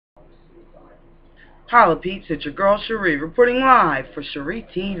Holla Peeps, it's your girl Sheree, reporting live for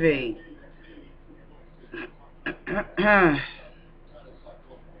SchreeTV.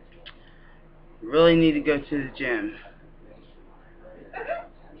 Really need to go to the gym.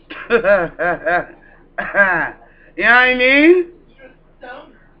 You know what I mean?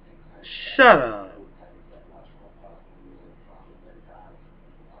 Shut up.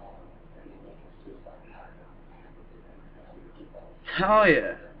 Tell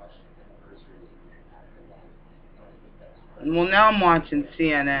ya. Well, now I'm watching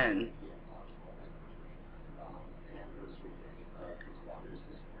CNN.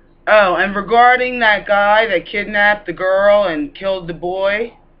 Oh, and regarding that guy that kidnapped the girl and killed the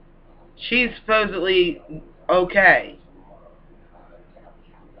boy, she's supposedly okay.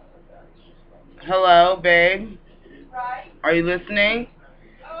 Hello, babe. Are you listening?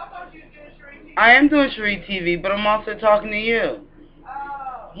 I am doing SchreeTV, but I'm also talking to you.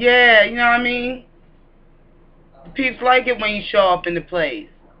 Yeah, you know what I mean? The peeps like it when you show up in the place.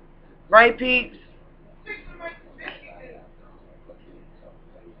 Right, peeps?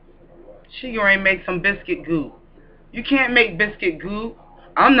 She gonna make some biscuit goop. You can't make biscuit goop.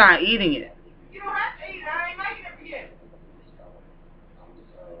 I'm not eating it. You don't have to eat it. I ain't making it for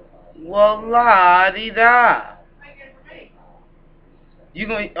you. Well, la-di-da. You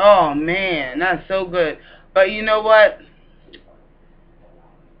gonna? Oh man, that's so good. But you know what?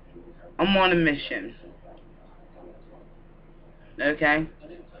 I'm on a mission. Okay?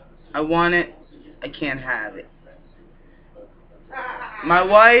 I want it. I can't have it. My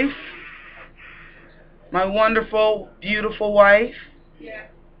wife, my wonderful, beautiful wife,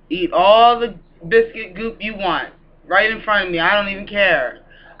 eat all the biscuit goop you want. Right in front of me. I don't even care.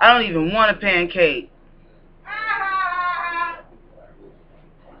 I don't even want a pancake.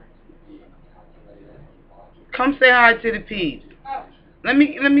 Come say hi to the peeps. Let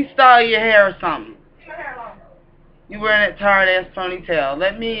me style your hair or something. You wearing that tired ass ponytail.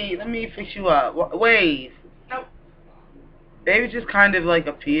 Let me fix you up. Wave. Nope. Baby just kind of like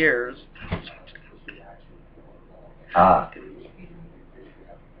appears.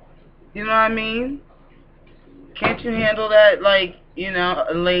 You know what I mean? Can't you handle that, like, you know,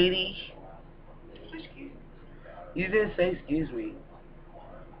 a lady? You did say excuse me.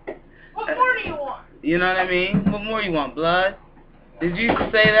 What more do you want? You know what I mean? What more you want, blood? Did you used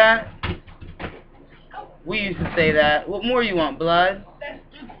to say that? We used to say that. What more you want, blood?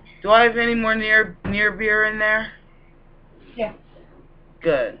 Do I have any more near beer in there? Yeah.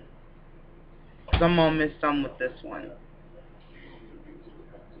 Good. 'Cause I'm gonna miss some with this one.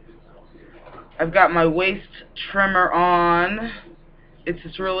 I've got my waist trimmer on. It's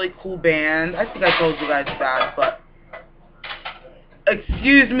this really cool band. I think I told you guys about it, but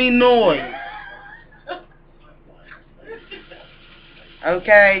excuse me, noise.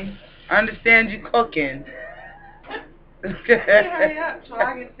 Okay, I understand you cooking. Hurry up so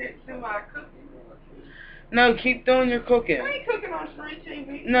I can sit through my cooking. No, keep doing your cooking. I ain't cooking on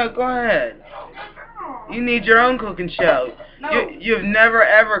SchreeTV. No, go ahead. You need your own cooking show. No. You've never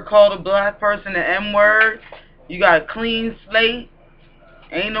ever called a black person an M-word. You got a clean slate.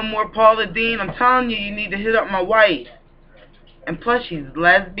 Ain't no more Paula Dean. I'm telling you, you need to hit up my wife. And plus, she's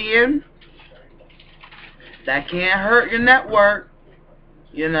lesbian. That can't hurt your network.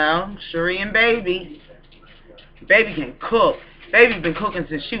 You know, Sheree and Baby. Baby can cook. Baby's been cooking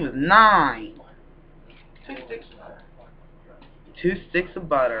since she was 9. 2 sticks of butter. 2 sticks of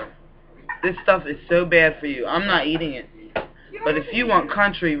butter. This stuff is so bad for you. I'm not eating it. But if you want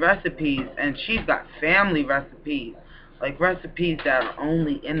country recipes, and she's got family recipes, like recipes that are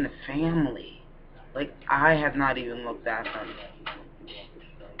only in the family. Like, I have not even looked at them.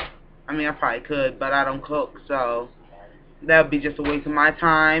 I mean, I probably could, but I don't cook, so that would be just a waste of my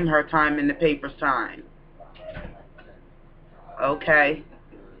time, her time, and the paper's time. Okay?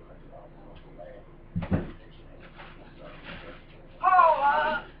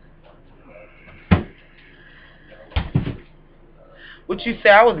 What you say?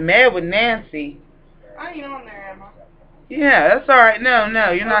 I was mad with Nancy. I ain't on there, am I? Yeah, that's alright. No,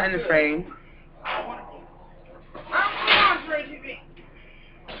 you're not in the frame. I'm on SchreeTV.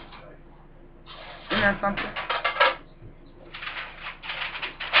 Isn't that something?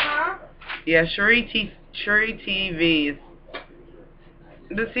 Huh? Yeah, SchreeTV is...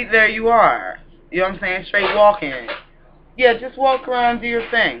 But see, there you are. You know what I'm saying? Straight walking. Yeah, just walk around, do your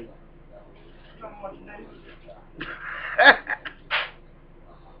thing.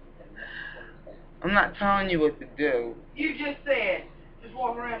 I'm not telling you what to do. You just said, just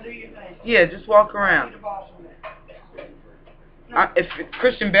walk around, do your thing. Yeah, just walk around. If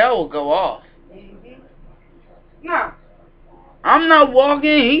Christian Bell will go off. No. I'm not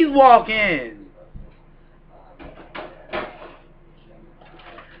walking, he's walking.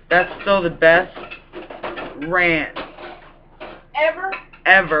 That's still the best rant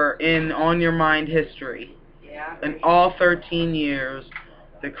ever in On Your Mind history. Yeah. In all 13 years,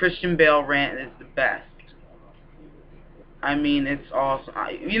 the Christian Bale rant is the best. I mean, it's awesome.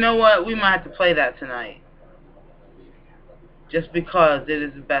 You know what? We might have to play that tonight. Just because it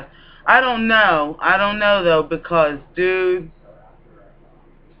is the best. I don't know though, because dude,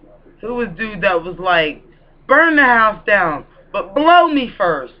 who was dude that was like, burn the house down, but blow me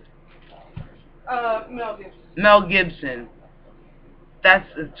first? Mel Gibson. Mel Gibson.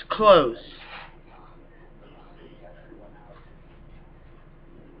 It's close.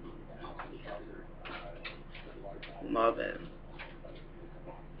 Love it.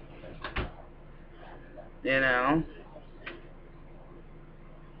 You know?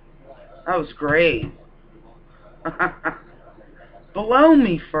 That was great. Blow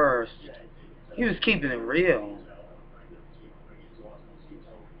me first. He was keeping it real.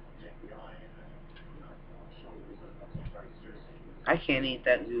 I can't eat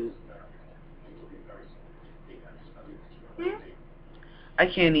that goop. I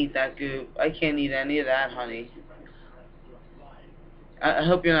can't eat that goop. I can't eat any of that, honey. I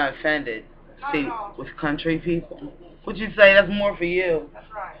hope you're not offended. See, with country people. What'd you say? That's more for you.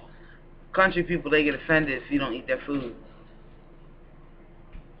 That's right. Country people, they get offended if you don't eat their food.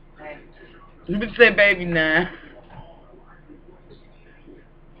 Hey. You can say baby now.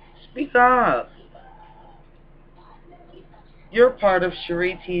 Speak up. You're part of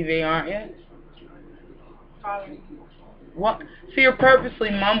SchreeTV, aren't you? Probably. What? See, you're purposely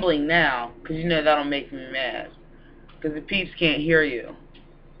mumbling now, because you know that'll make me mad. Because the peeps can't hear you.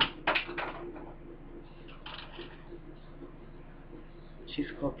 She's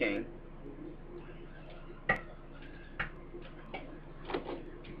cooking.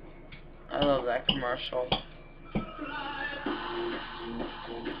 I love that commercial.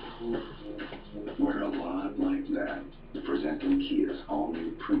 We're a lot like that. Presenting Kia's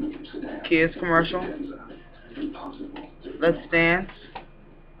all-new premium sedan. Kia's commercial. Impossible. Let's dance.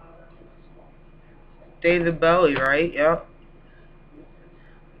 David Bowie, right? Yep.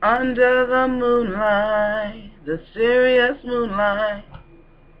 Under the moonlight, the serious moonlight.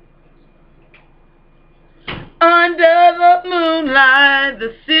 Under the moonlight,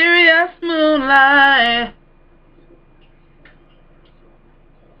 the serious moonlight.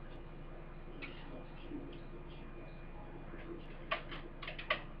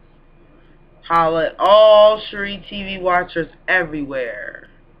 Holla at all SchreeTV watchers everywhere.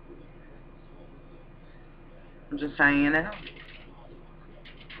 I'm just hanging out.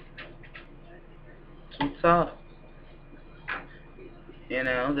 What's up? You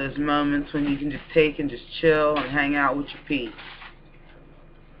know, there's moments when you can just take and just chill and hang out with your peeps.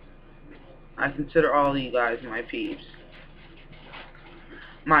 I consider all of you guys my peeps.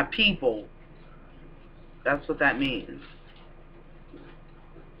 My people. That's what that means.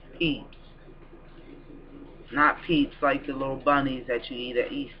 Peeps. Not peeps like the little bunnies that you eat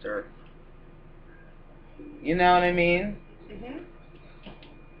at Easter. You know what I mean? Mm-hmm.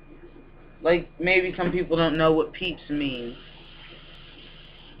 Like, maybe some people don't know what peeps means.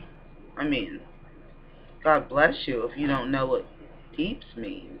 I mean, God bless you if you don't know what peeps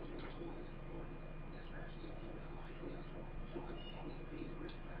means.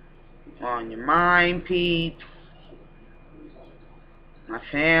 On your mind, peeps. My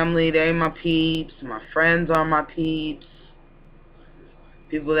family, they my peeps. My friends are my peeps.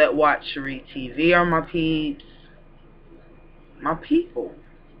 People that watch SchreeTV are my peeps. My people.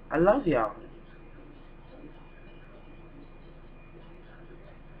 I love y'all.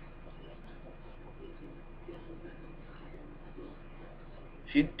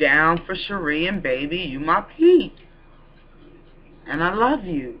 If you're down for Sheree and baby, you my peep. And I love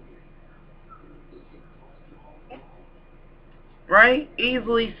you. Right?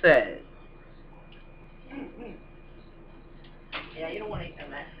 Easily said. Yeah, you don't want to eat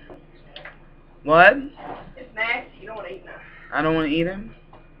that. What? It's nasty. You don't want to eat that. I don't want to eat him?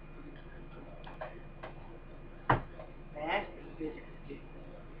 Nasty.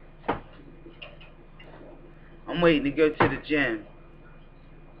 I'm waiting to go to the gym.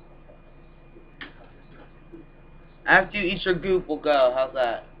 After you eat your goop, we'll go. How's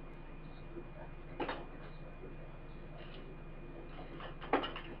that?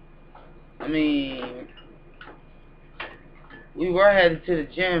 I mean, we were headed to the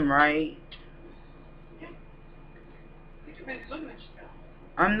gym, right?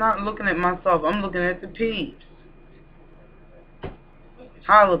 I'm not looking at myself. I'm looking at the peeps.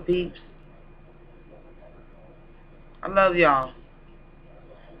 Holla, peeps. I love y'all.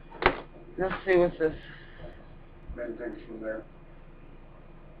 Let's see what's this.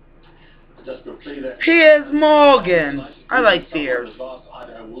 Piers Morgan. I like Piers.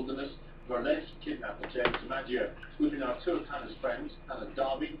 For alleged kidnapper James DiMaggio. With me now two of Hannah's friends, Hannah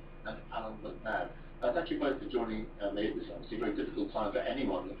Darby and Alan McNabb. Thank you both for joining me at this obviously very difficult time for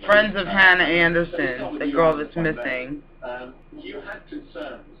anyone. Friends of Hannah Anderson, the girl that's missing. You had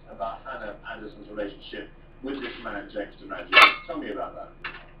concerns about Hannah Anderson's relationship with this man, James DiMaggio. Tell me about that.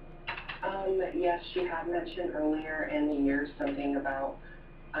 Yes, she had mentioned earlier in the year something about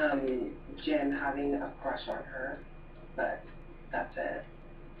Jim having a crush on her, but that's it.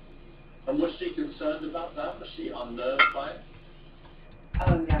 And was she concerned about that? Was she unnerved by it?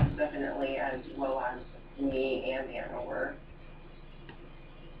 Yes, definitely, as well as me and Hannah were.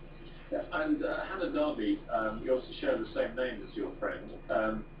 Yeah. And Hannah Darby, you obviously share the same name as your friend.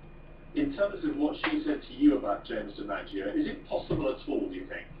 In terms of what she said to you about James DiMaggio, is it possible at all, do you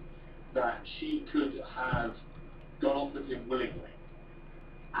think, that she could have gone off with him willingly?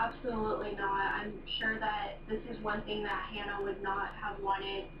 Absolutely not. I'm sure that this is one thing that Hannah would not have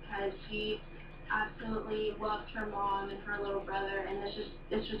wanted, because she absolutely loved her mom and her little brother, and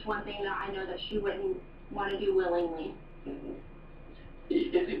it's just one thing that I know that she wouldn't want to do willingly. Mm-hmm.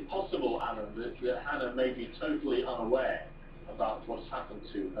 Is it possible, Alan, that Hannah may be totally unaware about what's happened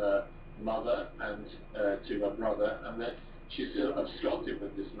to her mother and to her brother, and that she's absconded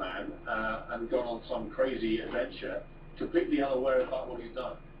with this man and gone on some crazy adventure, completely unaware about what he's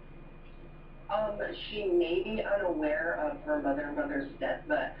done? She may be unaware of her mother and brother's death,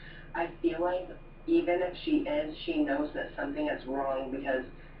 but I feel like even if she is, she knows that something is wrong, because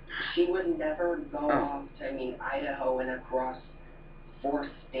she would never go off to, Idaho and across 4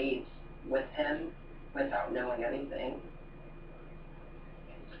 states with him without knowing anything.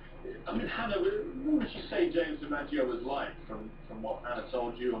 Hannah, what would you say James DiMaggio was like from what Hannah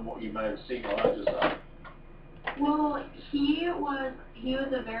told you and what you may have seen or heard yourself? Well, he was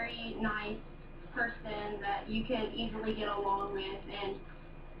a very nice person that you could easily get along with, and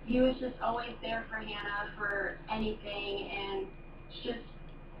he was just always there for Hannah for anything, and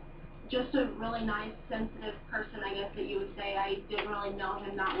just a really nice, sensitive person, I guess that you would say. I didn't really know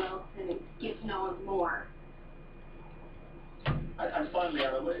him that well to get to know him more. And finally,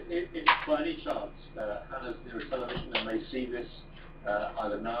 Anna, if by any chance Hannah's near a television and may see this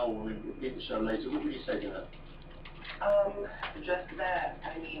either now or when we repeat the show later, what would you say to her? Just that,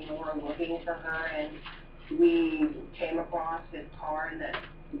 we're looking for her, and we came across his car, and that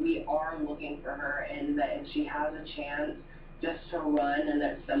we are looking for her, and that if she has a chance just to run, and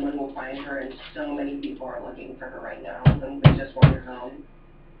that someone will find her, and so many people are looking for her right now, and we just want her home.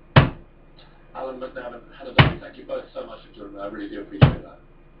 Alan McNabb and Hannah Darby, thank you both so much for joining me. I really do appreciate that.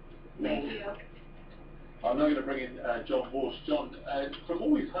 Thank you. I'm now going to bring in John Walsh. John, from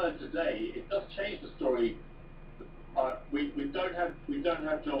what we've heard today, it does change the story. We don't have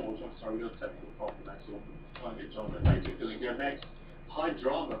John Walsh. I'm sorry, we've got a technical problem there, so we'll try and get John later. Because we go next. High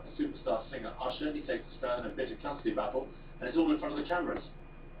drama for superstar singer Usher. He takes a stand in a bitter custody battle, and it's all in front of the cameras.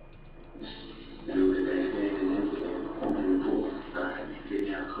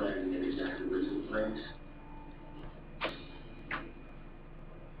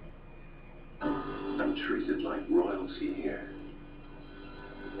 I'm treated like royalty here.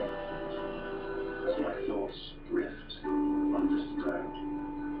 As my thoughts drift underground,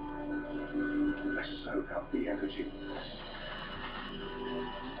 I soak up the energy.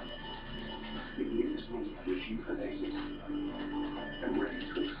 It leaves me rejuvenated and ready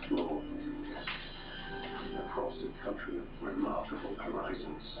to explore across a country of remarkable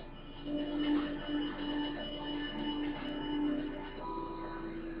horizons.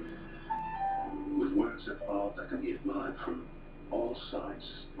 With works of art that can be admired from all sides,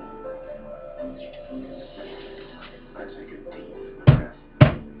 I take a deep breath,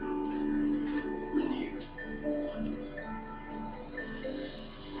 renewed.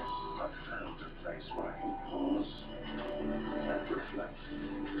 I've found a place where I can pause and reflect.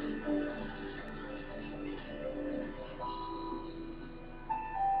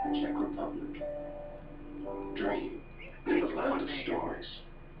 The Czech Republic. Dream in the land of stories.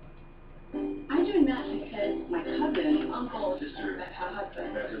 I'm doing that because my cousin, uncle, sister, met her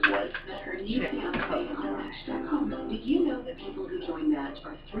husband, Met his wife. met her new fiancé on Match.com. Did you know that people who join Match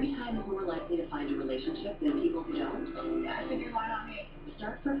are 3 times more likely to find a relationship than people who don't? I figured why not me?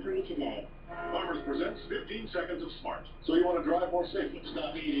 Start for free today. Farmers presents 15 seconds of smart. So you want to drive more safely.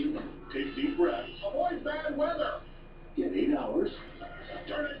 Stop eating. Take deep breaths. Avoid bad weather. In 8 hours,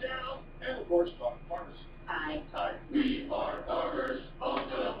 Turn it down. And of course, talk farmers. Hi. Hi. we are farmers.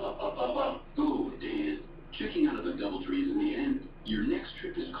 Who did? Checking out of the DoubleTrees in the end. Your next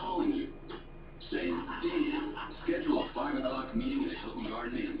trip is calling you. Say, Dan, schedule a 5 o'clock meeting at Hilton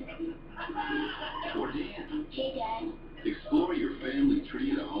Garden Inn. Or Dan, Hey, Dad. explore your family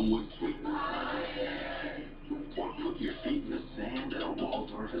tree at a Homewood Suite. Or put your feet in the sand at a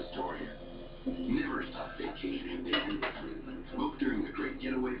Waldorf Astoria. Never stop vacationing, Dan. Book during the Great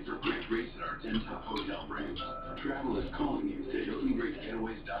Getaway for great rates at our 10 top hotel brands. Travel is calling you to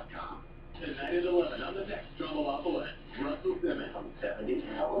HiltonGreatGetaways.com. Tonight at 11 on the next Drumalopolis. Russell Simmons on 70.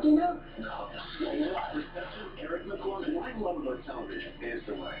 How old do you know? No. Reception, Eric McCormick. Why love our television? It's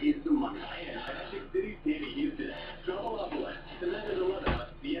the way. It's the money. And Magic City, Danny Houston. Drumalopolis. Tonight at 11 on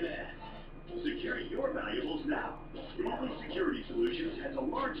CNN. Secure your valuables now. Stanley Security Solutions has a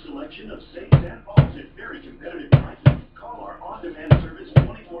large selection of safes and vaults at very competitive prices. Call our on-demand service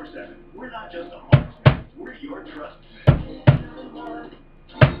 24/7. We're not just a marksman. We're your trust.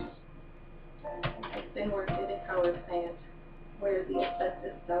 I've been working at power plant where the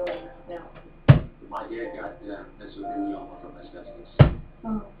asbestos cellar now. My dad got mesothelioma from asbestos.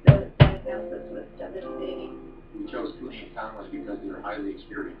 Oh, the diagnosis was devastating. We chose Clean Conway because they were highly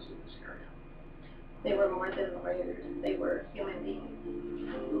experienced in this area. They were more than lawyers. They were human beings.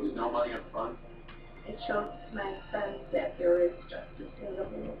 There was no money up front. It shows my friends that there is justice in the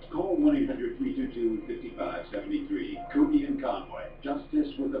world. Call 1-800-322-5573. Cooney and Conway.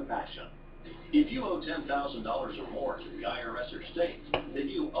 Justice with a passion. If you owe $10,000 or more to the IRS or state, then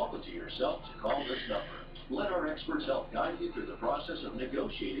you owe it to yourself to call this number. Let our experts help guide you through the process of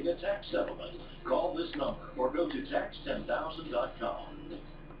negotiating a tax settlement. Call this number or go to tax10000.com.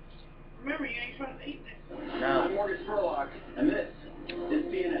 Remember, you ain't trying to eat this. No. I'm Morgan Spurlock, and this is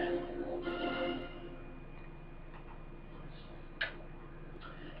CNN.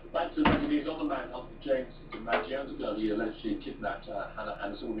 Back to the news on the manhunt of James DiMaggio, the girl he allegedly kidnapped Hannah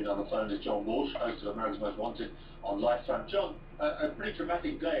Anderson. We've been on the phone with John Walsh, host of America's Most Wanted on Lifetime. John, a pretty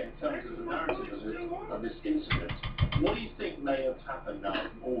dramatic day in terms of the narrative of this incident. What do you think may have happened now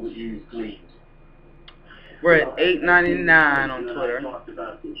from all that you've gleaned? We're at 899 on Twitter. I talked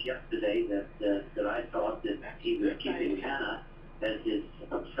about this yesterday, that I thought that he was keeping Hannah as his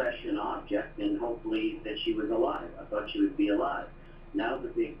obsession object, and hopefully that she was alive. I thought she would be alive. Now the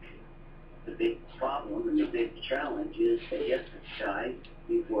big problem and the big challenge is to get this guy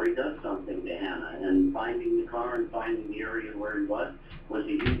before he does something to Hannah. And finding the car and finding the area where he was a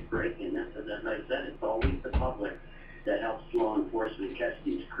huge break. And as I said, it's always the public that helps law enforcement catch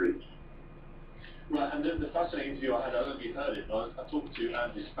these creeps. Right, and the fascinating interview I had, I don't know if you heard it, but I talked to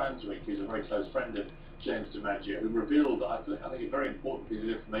Andy Spanswick, who's a very close friend of James DiMaggio, who revealed, I think a very important piece of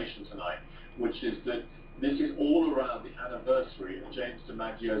information tonight, which is that this is all around the anniversary of James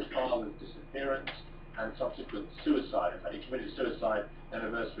DiMaggio's father's disappearance and subsequent suicide. In fact, he committed suicide. The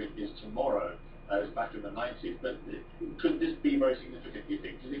anniversary is tomorrow. It was back in the 90s. But could this be very significant, do you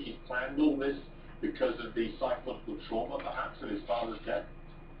think? Do you think he planned all this because of the psychological trauma, perhaps, of his father's death?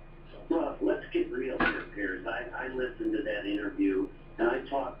 Well, let's get real here, Piers. I listened to that interview, and I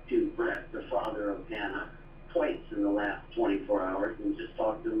talked to Brett, the father of Hannah, twice in the last 24 hours, and just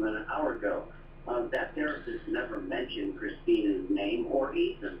talked to him an hour ago. That therapist never mentioned Christina's name or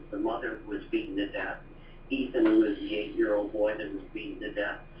Ethan, the mother who was beaten to death. Ethan, who was the 8-year-old boy that was beaten to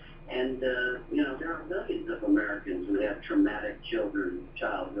death. And, there are millions of Americans who have traumatic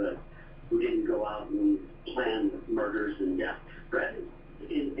childhood, who didn't go out and plan murders and death. Brett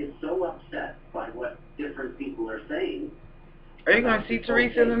is so upset by what different people are saying. Are you going to see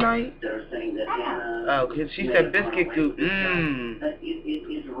Teresa tonight? They're saying that Hannah... Oh, because she said biscuit goop.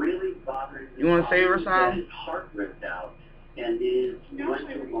 It really bothers me. You want to save her some? His heart ripped out, and went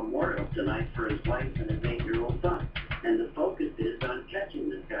to a memorial tonight for his wife and his 8-year-old son. And the focus is on catching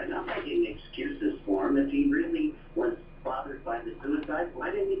this guy, not making excuses for him. If he really was bothered by the suicide,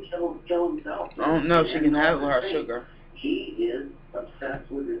 why didn't he kill himself? I don't know if she can have her sugar. He is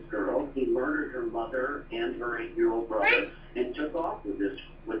obsessed with this girl. He murdered her mother and her 8-year-old brother and took off with this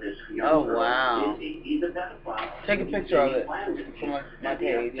young girl. Oh, wow. He's a pedophile. Take a picture of it from my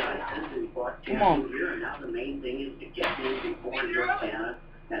page. Come on. Here, and now the main thing is to get him before he gets Hannah.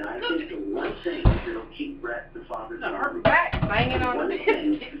 And I think the one thing that'll keep Brett, the father's Her back banging on the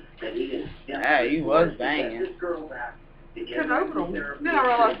that he is. Yeah, he was banging. This girl back. Then I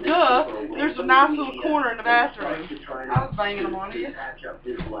realized, duh, there's a nice little corner in the bathroom. I was banging them on it. Patch up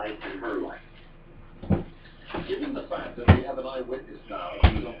his life and her life. Given the fact that we have an eyewitness now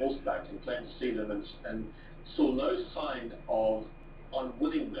who was on horseback and claimed to see them and saw no sign of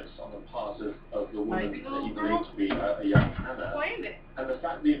unwillingness on the part of the woman that he believed to be a young Hannah, and the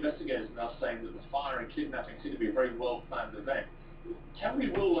fact the investigators are now saying that the fire and kidnapping seem to be a very well-planned event, can we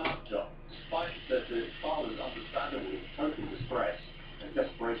rule out, John, despite that the father's understandable total distress and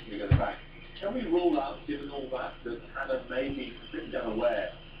desperation to get it back, can we rule out, given all that, that Hannah may be completely unaware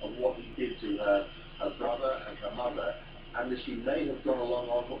of what he did to her brother and her mother, and that she may have gone along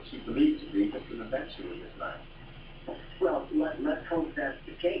on what she believed to be just an adventure with this man? Well, let's hope that's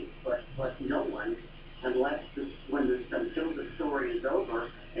the case, but no one, until the story is over,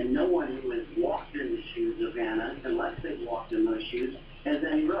 and no one who has walked in the shoes of Hannah, unless they've walked in those shoes, has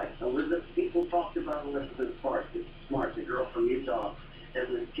any right. People talked about Elizabeth Smart, the girl from Utah that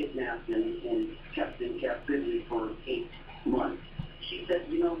was kidnapped and kept in captivity for 8 months. She said,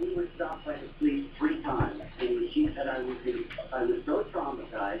 we were stopped by the police 3 times, and she said, I was so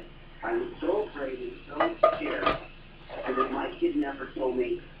traumatized, I was so afraid and so scared, and then my kidnapper told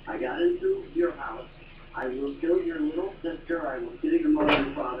me, I got into your house, I will kill your little sister, I will kill your mother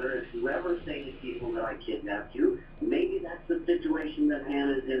and father, if you ever say to people that I kidnapped you. Maybe that's the situation that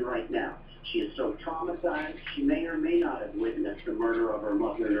Hannah's in right now. She is so traumatized, she may or may not have witnessed the murder of her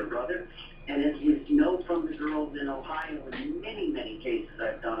mother and her brother. And as we know from the girls in Ohio, in many, many cases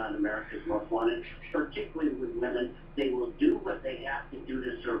I've done on America's Most Wanted, particularly with women, they will do what they have to do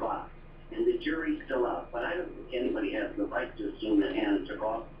to survive. And the jury's still out. But I don't think anybody has the right to assume that Hannah took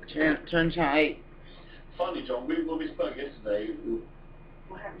off. Turn tight. Finally, John, when we spoke yesterday,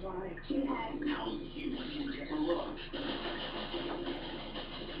 What happens on it? Now you get a look.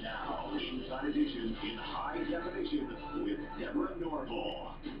 Now, Inside Edition in high definition with Deborah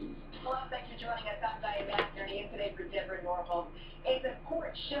Norville. Hello, thanks for joining us. I'm Diane Mackner, today for Deborah Norville. It's a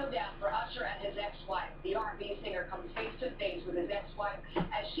court showdown for Usher and his ex-wife. The R&B singer comes face-to-face with his ex-wife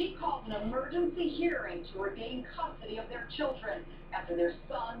as she calls an emergency hearing to regain custody of their children after their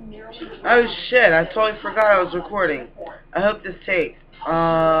son nearly... Oh shit, I totally forgot I was recording. I hope this takes.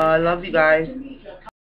 I love you guys.